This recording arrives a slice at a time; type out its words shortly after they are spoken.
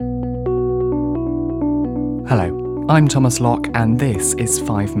Hello, I'm Thomas Locke, and this is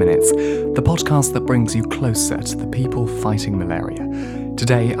 5 Minutes, the podcast that brings you closer to the people fighting malaria.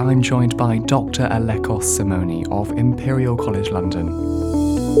 Today, I'm joined by Dr Alekos Simoni of Imperial College London.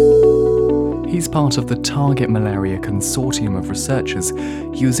 He's part of the Target Malaria consortium of researchers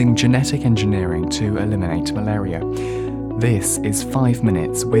using genetic engineering to eliminate malaria. This is 5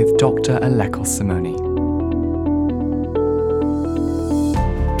 Minutes with Dr Alekos Simoni.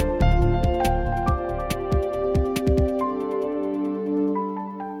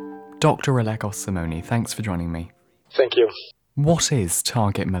 Dr Alekos Simoni, thanks for joining me. Thank you. What is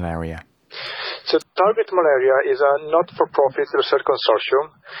Target Malaria? So Target Malaria is a not-for-profit research consortium,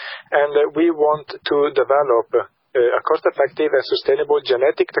 and we want to develop a cost-effective and sustainable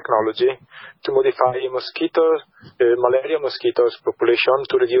genetic technology to modify malaria mosquitoes population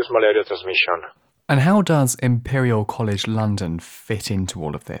to reduce malaria transmission. And how does Imperial College London fit into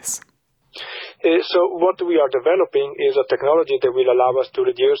all of this? So what we are developing is a technology that will allow us to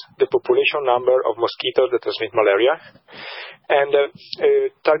reduce the population number of mosquitoes that transmit malaria. And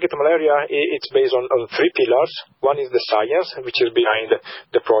Target Malaria, it's based on three pillars. One is the science, which is behind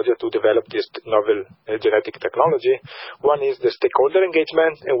the project to develop this novel genetic technology. One is the stakeholder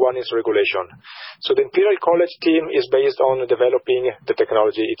engagement, and one is regulation. So the Imperial College team is based on developing the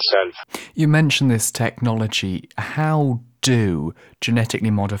technology itself. You mentioned this technology. How do genetically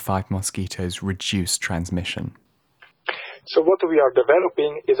modified mosquitoes reduce transmission? So what we are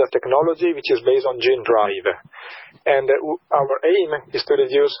developing is a technology which is based on gene drive. And our aim is to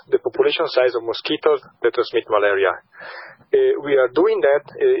reduce the population size of mosquitoes that transmit malaria. We are doing that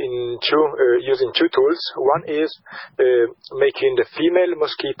using two tools. One is making the female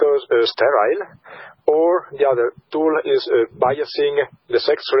mosquitoes sterile, or the other tool is biasing the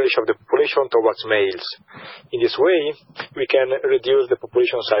sex ratio of the population towards males. In this way, we can reduce the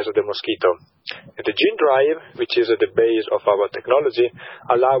population size of the mosquito. And the gene drive, which is at the base of our technology,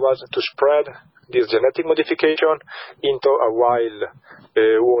 allows us to spread this genetic modification into a wild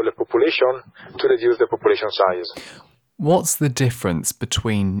whole population to reduce the population size. What's the difference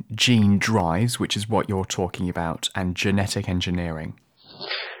between gene drives, which is what you're talking about, and genetic engineering?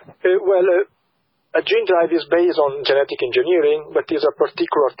 A gene drive is based on genetic engineering, but is a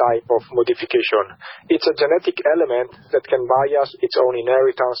particular type of modification. It's a genetic element that can bias its own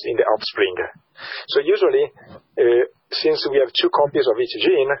inheritance in the offspring. So usually, since we have two copies of each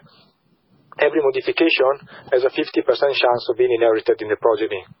gene, every modification has a 50% chance of being inherited in the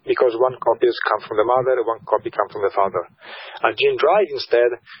progeny, because one copy comes from the mother, one copy comes from the father. A gene drive,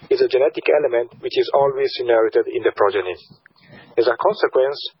 instead, is a genetic element which is always inherited in the progeny. As a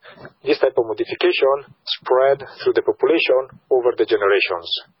consequence, this type of modification spread through the population over the generations.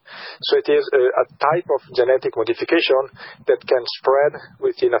 So it is a type of genetic modification that can spread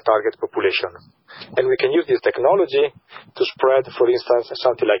within a target population. And we can use this technology to spread, for instance,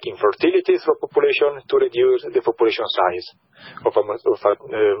 something like infertility through a population to reduce the population size of a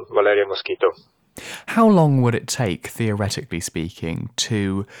malaria mosquito. How long would it take, theoretically speaking,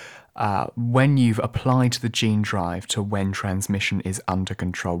 to when you've applied the gene drive to when transmission is under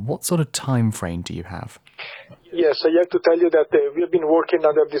control? What sort of time frame do you have? Yes, I have to tell you that we have been working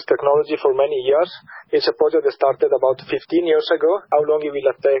under this technology for many years. It's a project that started about 15 years ago. How long it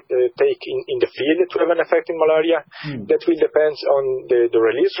will take in the field to have an effect in malaria, that will depend on the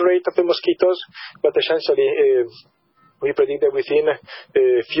release rate of the mosquitoes. But essentially, we predict that within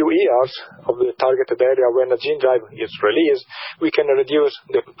a few years of the targeted area, when a gene drive is released, we can reduce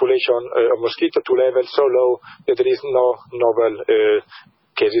the population of mosquito to levels so low that there is no novel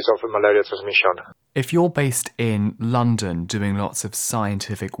cases of malaria transmission. If you're based in London doing lots of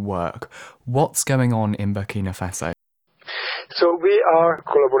scientific work, what's going on in Burkina Faso? So we are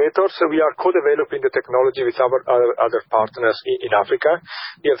collaborators. We are co-developing the technology with our other partners in Africa.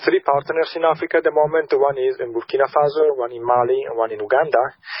 We have three partners in Africa at the moment. One is in Burkina Faso, one in Mali, and one in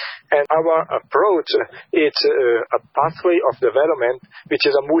Uganda. And our approach is a pathway of development, which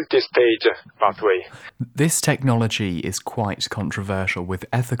is a multi-stage pathway. This technology is quite controversial, with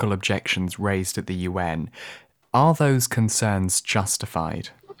ethical objections raised at the UN. Are those concerns justified?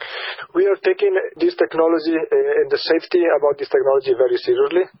 We are taking this technology and the safety about this technology very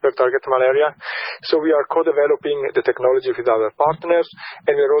seriously for Target Malaria. So we are co-developing the technology with other partners,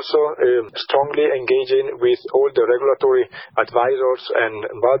 and we are also strongly engaging with all the regulatory advisors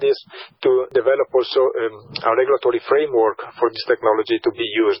and bodies to develop also a regulatory framework for this technology to be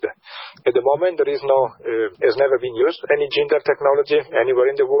used. At the moment, there is has never been used any gene technology anywhere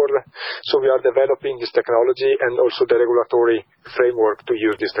in the world. So we are developing this technology and also the regulatory framework to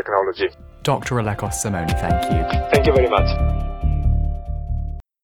use this technology. Dr Alekos Simoni, thank you. Thank you very much.